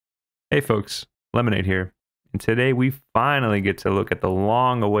Hey folks, Lemonade here, and today we finally get to look at the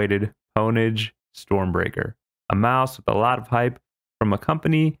long-awaited Pwnage StormBreaker, a mouse with a lot of hype from a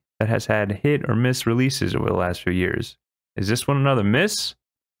company that has had hit or miss releases over the last few years. Is this one another miss?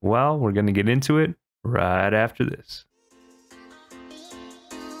 Well, we're going to get into it right after this.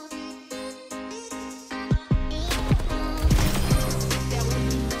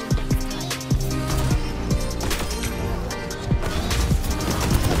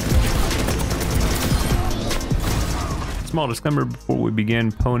 Small disclaimer before we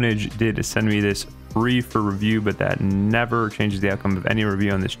begin, Pwnage did send me this free for review, but that never changes the outcome of any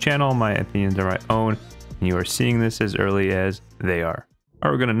review on this channel. My opinions are my own, and you are seeing this as early as they are. All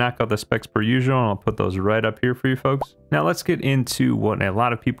right, we're going to knock out the specs per usual, and I'll put those right up here for you folks. Now let's get into what a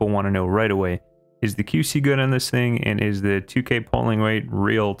lot of people want to know right away. Is the QC good on this thing, and is the 2K polling rate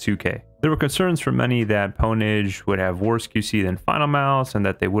real 2K? There were concerns from many that Pwnage would have worse QC than Finalmouse, and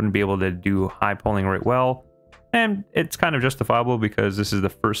that they wouldn't be able to do high polling rate well. And it's kind of justifiable because this is the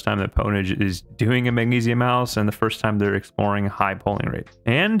first time that Pwnage is doing a magnesium mouse and the first time they're exploring high polling rate.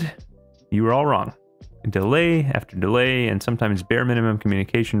 And you were all wrong. Delay after delay and sometimes bare minimum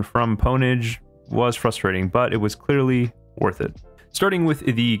communication from Pwnage was frustrating, but it was clearly worth it. Starting with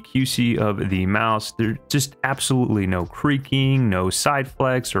the QC of the mouse, there's just absolutely no creaking, no side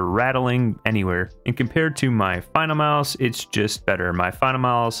flex or rattling anywhere. And compared to my Finalmouse, it's just better. My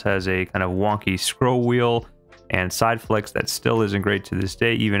Finalmouse has a kind of wonky scroll wheel and side flex that still isn't great to this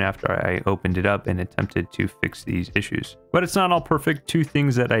day, even after I opened it up and attempted to fix these issues. But it's not all perfect. Two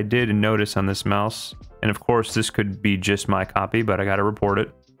things that I did notice on this mouse, and of course this could be just my copy, but I gotta report it.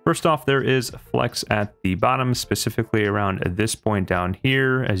 First off, there is flex at the bottom, specifically around this point down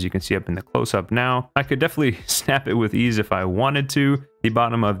here, as you can see up in the close-up now. I could definitely snap it with ease if I wanted to. The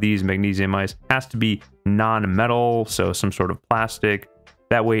bottom of these magnesium mice has to be non-metal, so some sort of plastic.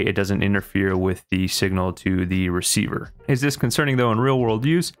 That way it doesn't interfere with the signal to the receiver. Is this concerning though in real world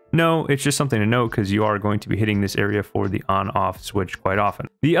use? No, it's just something to note because you are going to be hitting this area for the on-off switch quite often.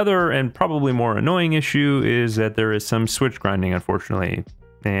 The other and probably more annoying issue is that there is some switch grinding, unfortunately.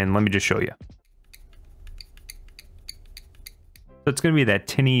 And let me just show you. So it's going to be that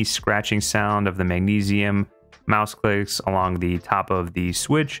tinny scratching sound of the magnesium mouse clicks along the top of the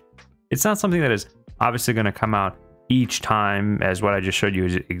switch. It's not something that is obviously going to come out each time, as what I just showed you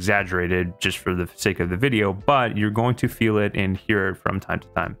is exaggerated just for the sake of the video, but you're going to feel it and hear it from time to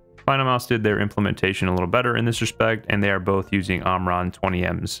time. Finalmouse did their implementation a little better in this respect, and they are both using Omron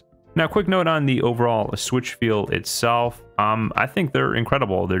 20EMS. Now, quick note on the overall switch feel itself. I think they're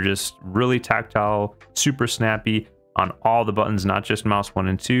incredible. They're just really tactile, super snappy on all the buttons, not just mouse 1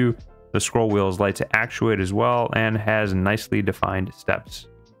 and 2. The scroll wheel is light to actuate as well and has nicely defined steps.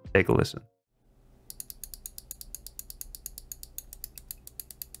 Take a listen.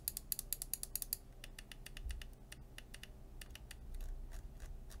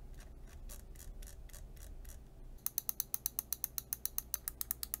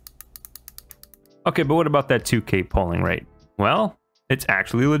 Okay, but what about that 2K polling rate? Well, it's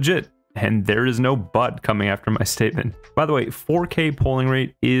actually legit, and there is no but coming after my statement. By the way, 4K polling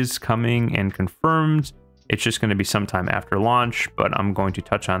rate is coming and confirmed. It's just going to be sometime after launch, but I'm going to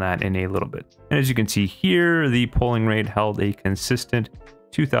touch on that in a little bit. And as you can see here, the polling rate held a consistent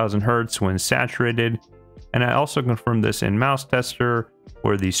 2000 Hertz when saturated. And I also confirmed this in Mouse Tester,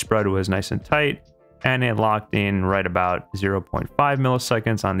 where the spread was nice and tight, and it locked in right about 0.5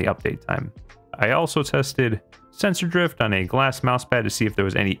 milliseconds on the update time. I also tested sensor drift on a glass mousepad to see if there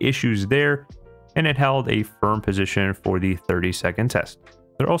was any issues there, and it held a firm position for the 30-second test.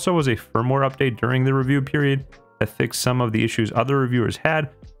 There also was a firmware update during the review period that fixed some of the issues other reviewers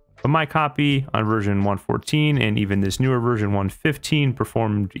had, but my copy on version 1.14 and even this newer version 1.15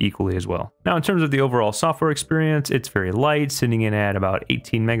 performed equally as well. Now, in terms of the overall software experience, it's very light, sitting in at about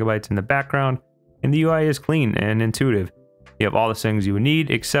 18 megabytes in the background, and the UI is clean and intuitive. You have all the settings you would need,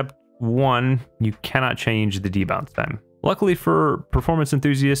 except one, you cannot change the debounce time. Luckily for performance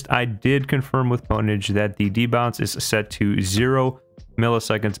enthusiasts, I did confirm with Pwnage that the debounce is set to 0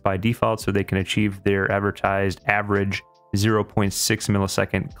 milliseconds by default, so they can achieve their advertised average 0.6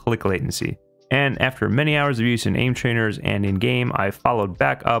 millisecond click latency. And after many hours of use in aim trainers and in game, I followed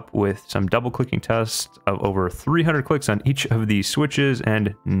back up with some double clicking tests of over 300 clicks on each of these switches,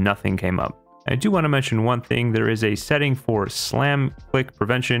 and nothing came up. I do want to mention one thing. There is a setting for slam click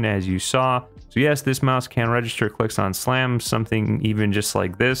prevention, as you saw. So yes, this mouse can register clicks on slam. Something even just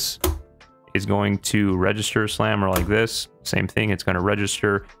like this is going to register slam, or like this. Same thing, it's going to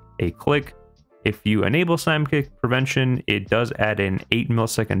register a click. If you enable slam click prevention, it does add an 8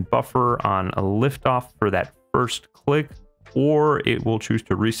 millisecond buffer on a liftoff for that first click. or it will choose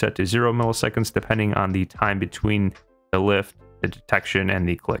to reset to 0 milliseconds depending on the time between the lift, the detection, and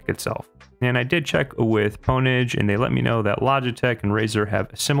the click itself. And I did check with Pwnage, and they let me know that Logitech and Razer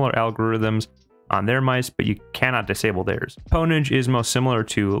have similar algorithms on their mice, but you cannot disable theirs. Pwnage is most similar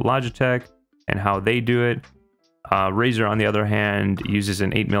to Logitech and how they do it. Razer, on the other hand, uses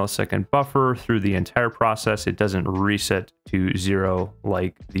an 8 millisecond buffer through the entire process. It doesn't reset to 0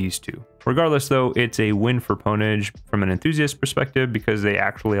 like these two. Regardless, though, it's a win for Pwnage from an enthusiast perspective because they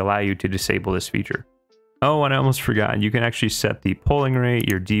actually allow you to disable this feature. Oh, and I almost forgot, you can actually set the polling rate,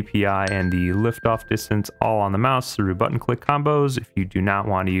 your DPI, and the liftoff distance all on the mouse through button click combos if you do not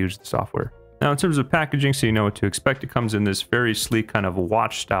want to use the software. Now, in terms of packaging, so you know what to expect, it comes in this very sleek kind of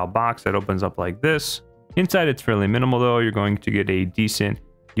watch style box that opens up like this. Inside, it's fairly minimal though. You're going to get a decent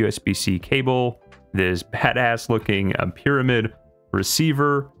USB-C cable, this badass looking pyramid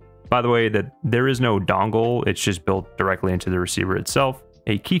receiver. By the way, that there is no dongle, it's just built directly into the receiver itself.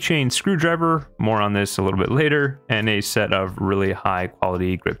 A keychain screwdriver, more on this a little bit later, and a set of really high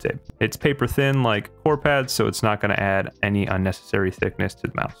quality grip tape. It's paper thin like core pads, so it's not going to add any unnecessary thickness to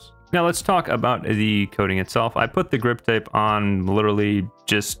the mouse. Now let's talk about the coating itself. I put the grip tape on literally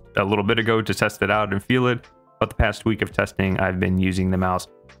just a little bit ago to test it out and feel it, but the past week of testing I've been using the mouse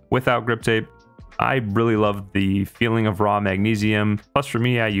without grip tape. I really love the feeling of raw magnesium. Plus for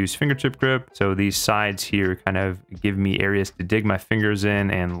me, I use fingertip grip. So these sides here kind of give me areas to dig my fingers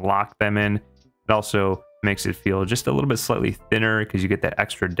in and lock them in. It also makes it feel just a little bit slightly thinner because you get that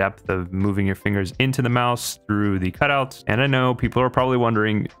extra depth of moving your fingers into the mouse through the cutouts. And I know people are probably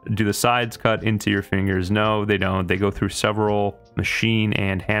wondering, do the sides cut into your fingers? No, they don't. They go through several machine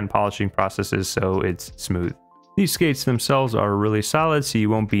and hand polishing processes, so it's smooth. These skates themselves are really solid, so you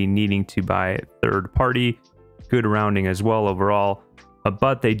won't be needing to buy third party. Good rounding as well overall,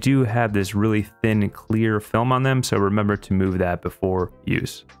 but they do have this really thin clear film on them, so remember to move that before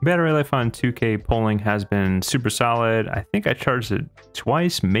use. Battery life on 2K polling has been super solid. I think I charged it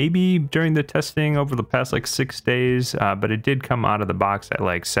twice maybe during the testing over the past like 6 days, but it did come out of the box at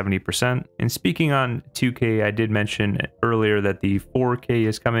like 70%. And speaking on 2K, I did mention earlier that the 4K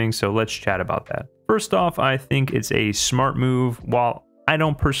is coming, so let's chat about that. First off, I think it's a smart move. While I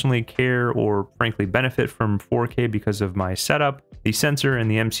don't personally care or frankly benefit from 4K because of my setup, the sensor and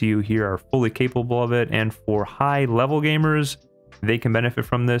the MCU here are fully capable of it, and for high level gamers, they can benefit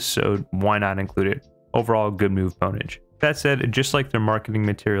from this, so why not include it? Overall, good move, Pwnage. That said, just like their marketing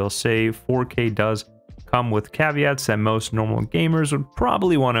materials say, 4K does come with caveats that most normal gamers would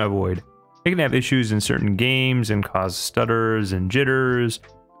probably want to avoid. It can have issues in certain games and cause stutters and jitters.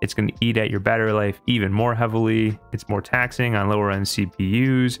 It's going to eat at your battery life even more heavily. It's more taxing on lower end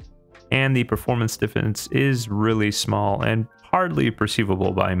CPUs, and the performance difference is really small and hardly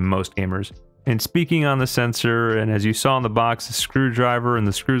perceivable by most gamers. And speaking on the sensor, and as you saw in the box, the screwdriver and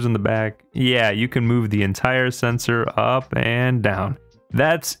the screws in the back, yeah, you can move the entire sensor up and down.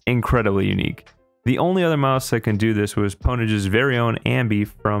 That's incredibly unique. The only other mouse that can do this was Pwnage's very own Ambi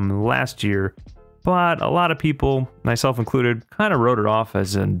from last year, but a lot of people, myself included, kind of wrote it off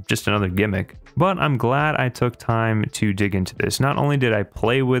as just another gimmick. But I'm glad I took time to dig into this. Not only did I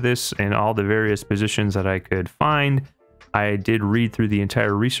play with this in all the various positions that I could find, I did read through the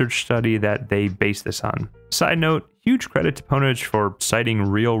entire research study that they based this on. Side note, huge credit to Pwnage for citing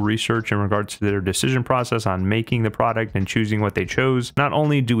real research in regards to their decision process on making the product and choosing what they chose. Not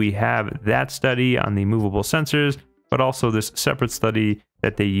only do we have that study on the movable sensors, but also this separate study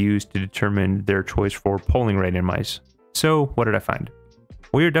that they used to determine their choice for polling rate in mice. So what did I find?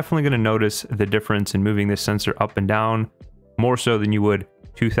 Well, you're definitely going to notice the difference in moving this sensor up and down, more so than you would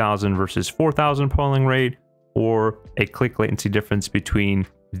 2000 versus 4000 polling rate, or a click latency difference between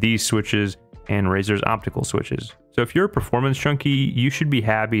these switches and Razer's optical switches. So if you're a performance junkie, you should be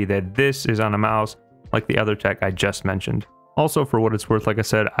happy that this is on a mouse like the other tech I just mentioned. Also, for what it's worth, like I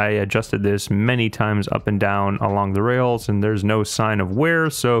said, I adjusted this many times up and down along the rails, and there's no sign of wear,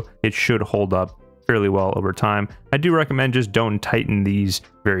 so it should hold up fairly well over time. I do recommend just don't tighten these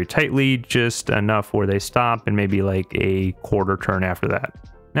very tightly, just enough where they stop and maybe like a quarter turn after that.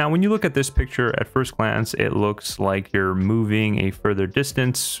 Now, when you look at this picture at first glance, it looks like you're moving a further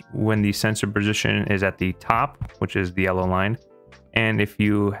distance when the sensor position is at the top, which is the yellow line. And if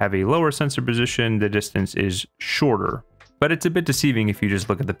you have a lower sensor position, the distance is shorter. But it's a bit deceiving if you just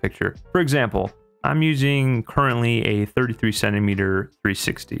look at the picture. For example, I'm using currently a 33 centimeter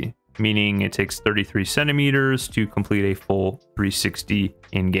 360, meaning it takes 33 centimeters to complete a full 360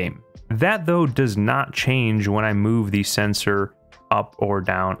 in game. That though does not change when I move the sensor up or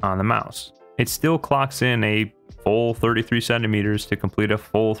down on the mouse. It still clocks in a full 33 centimeters to complete a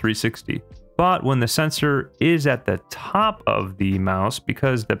full 360. But when the sensor is at the top of the mouse,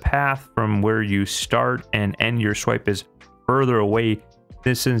 because the path from where you start and end your swipe is further away,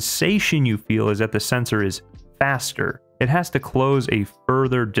 the sensation you feel is that the sensor is faster. It has to close a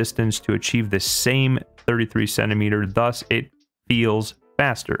further distance to achieve the same 33 centimeter, thus it feels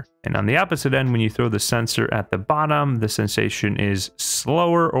faster. And on the opposite end, when you throw the sensor at the bottom, the sensation is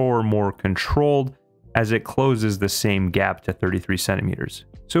slower or more controlled as it closes the same gap to 33 centimeters.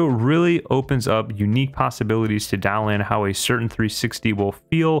 So it really opens up unique possibilities to dial in how a certain 360 will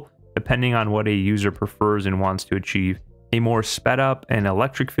feel depending on what a user prefers and wants to achieve. A more sped up and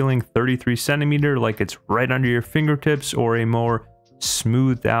electric feeling 33 centimeter like it's right under your fingertips, or a more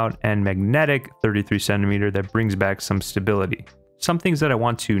smoothed out and magnetic 33 centimeter that brings back some stability. Some things that I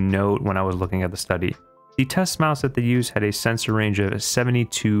want to note when I was looking at the study. The test mouse that they used had a sensor range of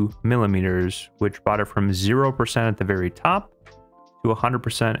 72 millimeters, which brought it from 0% at the very top to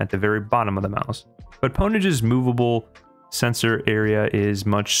 100% at the very bottom of the mouse. But Pwnage's movable sensor area is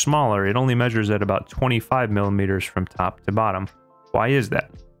much smaller. It only measures at about 25 millimeters from top to bottom. Why is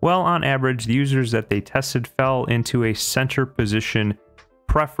that? Well, on average, the users that they tested fell into a center position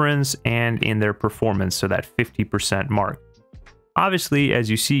preference and in their performance, so that 50% mark. Obviously, as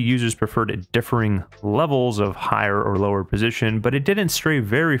you see, users preferred at differing levels of higher or lower position, but it didn't stray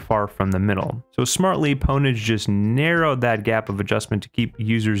very far from the middle. So smartly, Pwnage just narrowed that gap of adjustment to keep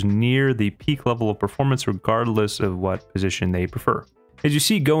users near the peak level of performance regardless of what position they prefer. As you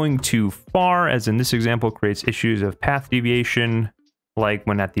see, going too far, as in this example, creates issues of path deviation, like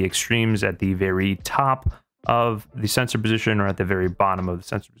when at the extremes at the very top of the sensor position or at the very bottom of the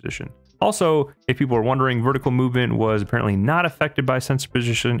sensor position. Also, if people are wondering, vertical movement was apparently not affected by sensor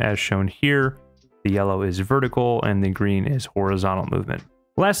position as shown here. The yellow is vertical and the green is horizontal movement.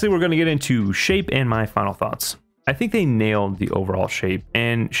 Lastly, we're going to get into shape and my final thoughts. I think they nailed the overall shape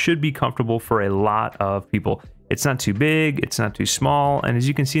and should be comfortable for a lot of people. It's not too big, it's not too small, and as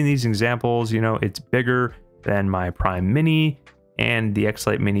you can see in these examples, you know, it's bigger than my Prime Mini and the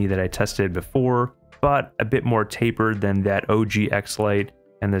X-Lite Mini that I tested before, but a bit more tapered than that OG X-Lite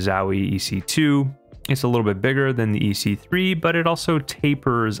and the Zowie EC2. It's a little bit bigger than the EC3, but it also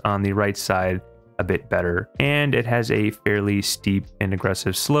tapers on the right side a bit better. And it has a fairly steep and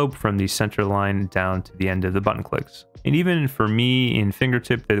aggressive slope from the center line down to the end of the button clicks. And even for me in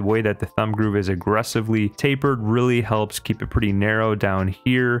fingertip, the way that the thumb groove is aggressively tapered really helps keep it pretty narrow down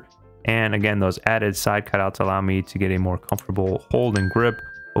here. And again, those added side cutouts allow me to get a more comfortable hold and grip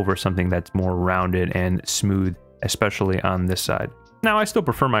over something that's more rounded and smooth, especially on this side. Now, I still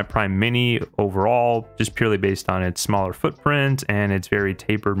prefer my Prime Mini overall, just purely based on its smaller footprint and its very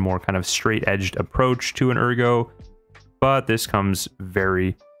tapered, more kind of straight-edged approach to an ergo, but this comes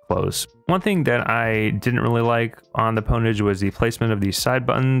very close. One thing that I didn't really like on the Pwnage was the placement of these side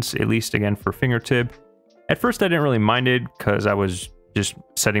buttons, at least again for fingertip. At first, I didn't really mind it because I was just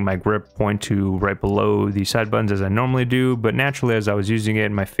setting my grip point to right below the side buttons as I normally do, but naturally as I was using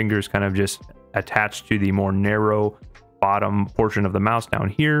it, my fingers kind of just attached to the more narrow bottom portion of the mouse down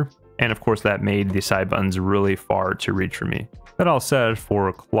here, and of course that made the side buttons really far to reach for me. That all said,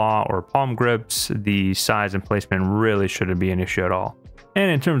 for claw or palm grips, the size and placement really shouldn't be an issue at all.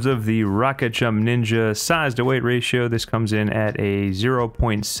 And in terms of the Rocket Jump Ninja size to weight ratio, this comes in at a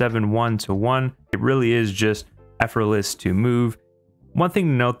 0.71 to 1. It really is just effortless to move. One thing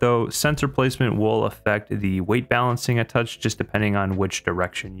to note though, sensor placement will affect the weight balancing a touch just depending on which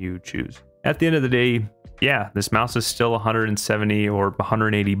direction you choose. At the end of the day, yeah, this mouse is still 170 or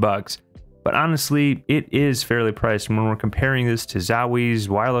 180 bucks, but honestly, it is fairly priced when we're comparing this to Zowie's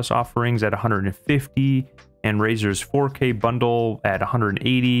wireless offerings at 150 and Razer's 4K bundle at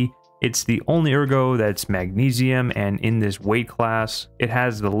 180. It's the only ergo that's magnesium and in this weight class. It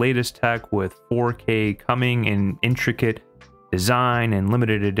has the latest tech with 4K coming in intricate design and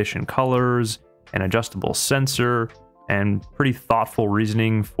limited edition colors, an adjustable sensor, and pretty thoughtful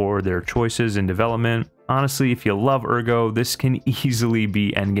reasoning for their choices in development. Honestly, if you love ergo, this can easily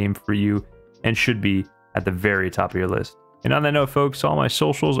be endgame for you and should be at the very top of your list. And on that note, folks, all my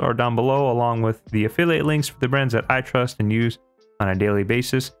socials are down below, along with the affiliate links for the brands that I trust and use on a daily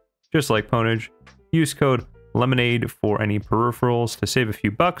basis. Just like Pwnage, use code LEMONADE for any peripherals to save a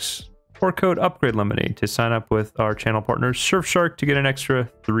few bucks, or code UpgradeLemonade to sign up with our channel partners Surfshark to get an extra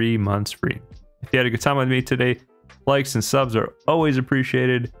 3 months free. If you had a good time with me today, likes and subs are always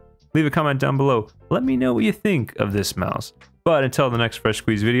appreciated. Leave a comment down below. Let me know what you think of this mouse. But until the next Fresh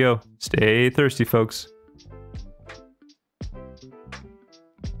Squeeze video, stay thirsty, folks.